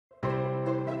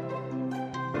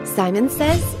Simon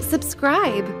says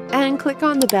subscribe and click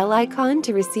on the bell icon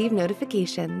to receive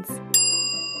notifications.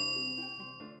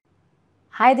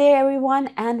 Hi there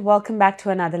everyone, and welcome back to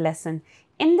another lesson.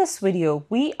 In this video,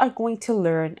 we are going to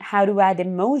learn how to add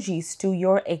emojis to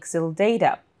your Excel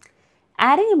data.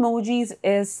 Adding emojis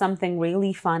is something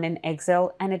really fun in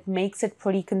Excel, and it makes it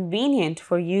pretty convenient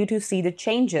for you to see the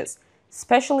changes,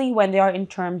 especially when they are in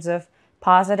terms of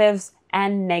positives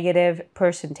and negative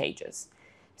percentages.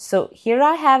 So here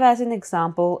I have as an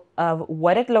example of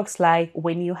what it looks like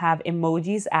when you have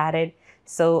emojis added.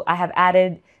 So I have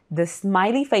added the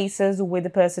smiley faces with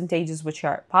the percentages which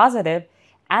are positive,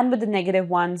 and with the negative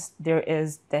ones, there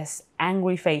is this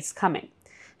angry face coming.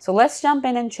 So let's jump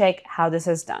in and check how this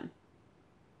is done.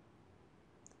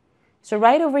 So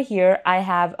right over here, I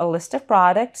have a list of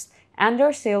products and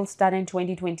their sales done in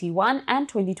 2021 and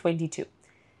 2022.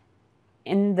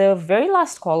 In the very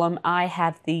last column, I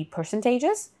have the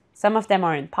percentages. Some of them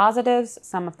are in positives,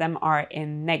 some of them are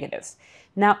in negatives.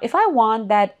 Now, if I want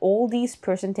that all these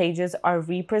percentages are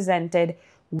represented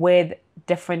with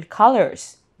different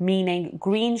colors, meaning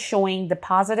green showing the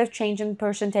positive change in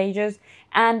percentages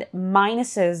and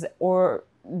minuses or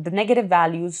the negative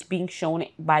values being shown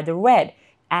by the red,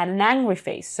 add an angry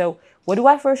face. So what do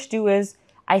I first do is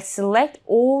I select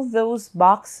all those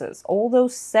boxes, all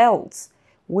those cells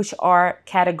which are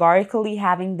categorically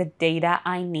having the data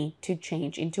I need to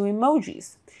change into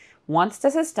emojis. Once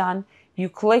this is done, you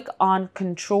click on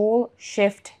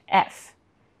Control-Shift-F.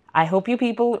 I hope you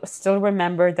people still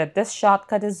remember that this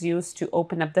shortcut is used to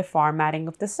open up the formatting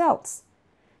of the cells.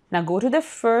 Now go to the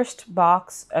first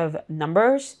box of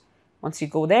numbers. Once you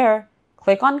go there,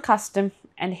 click on Custom,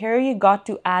 and here you got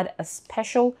to add a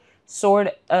special sort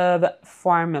of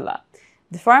formula.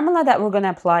 The formula that we're going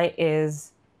to apply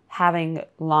is having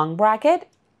long bracket,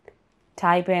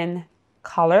 type in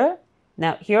color.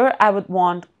 Now here I would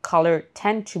want color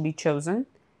 10 to be chosen,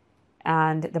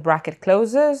 and the bracket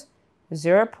closes,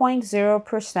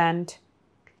 0.0%.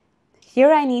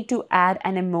 Here I need to add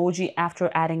an emoji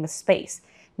after adding a space.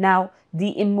 Now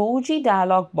the emoji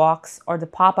dialog box or the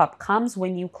pop-up comes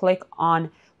when you click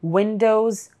on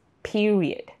Windows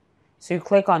period. So you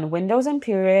click on Windows and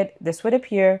period, this would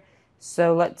appear.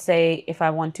 So let's say if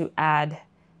I want to add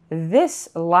this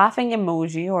laughing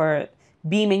emoji or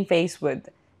beaming face with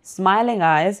smiling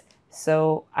eyes,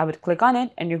 so I would click on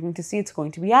it and you're going to see it's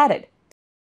going to be added.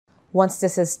 Once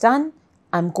this is done,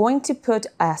 I'm going to put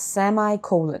a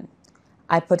semicolon.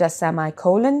 I put a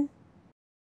semicolon.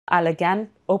 I'll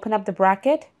again open up the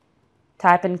bracket,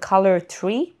 type in color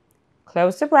 3,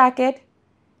 close the bracket,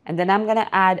 and then I'm going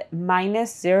to add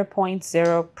minus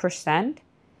 0.0%.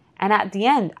 And at the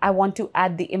end, I want to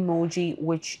add the emoji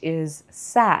which is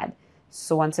sad.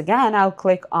 So once again, I'll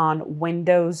click on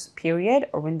Windows period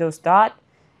or Windows dot,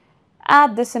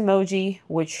 add this emoji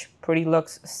which pretty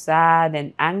looks sad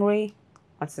and angry.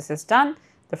 Once this is done,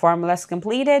 the formula is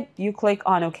completed, you click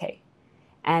on OK.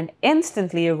 And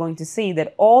instantly you're going to see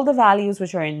that all the values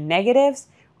which are in negatives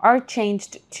are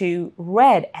changed to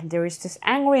red, and there is this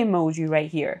angry emoji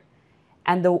right here.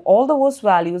 And all those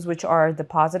values which are the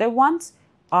positive ones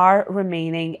are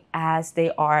remaining as they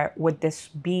are with this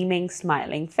beaming,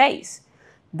 smiling face.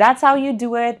 That's how you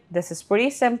do it. This is pretty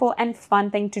simple and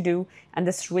fun thing to do, and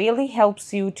this really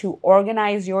helps you to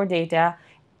organize your data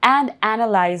and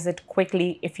analyze it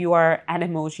quickly if you are an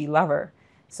emoji lover.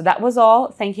 So that was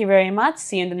all. Thank you very much.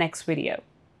 See you in the next video.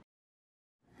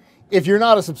 If you're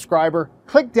not a subscriber,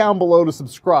 click down below to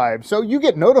subscribe so you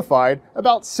get notified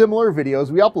about similar videos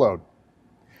we upload.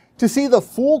 To see the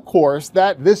full course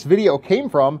that this video came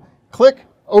from, click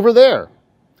over there.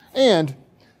 And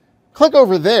click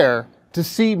over there to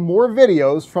see more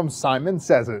videos from Simon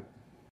Says It.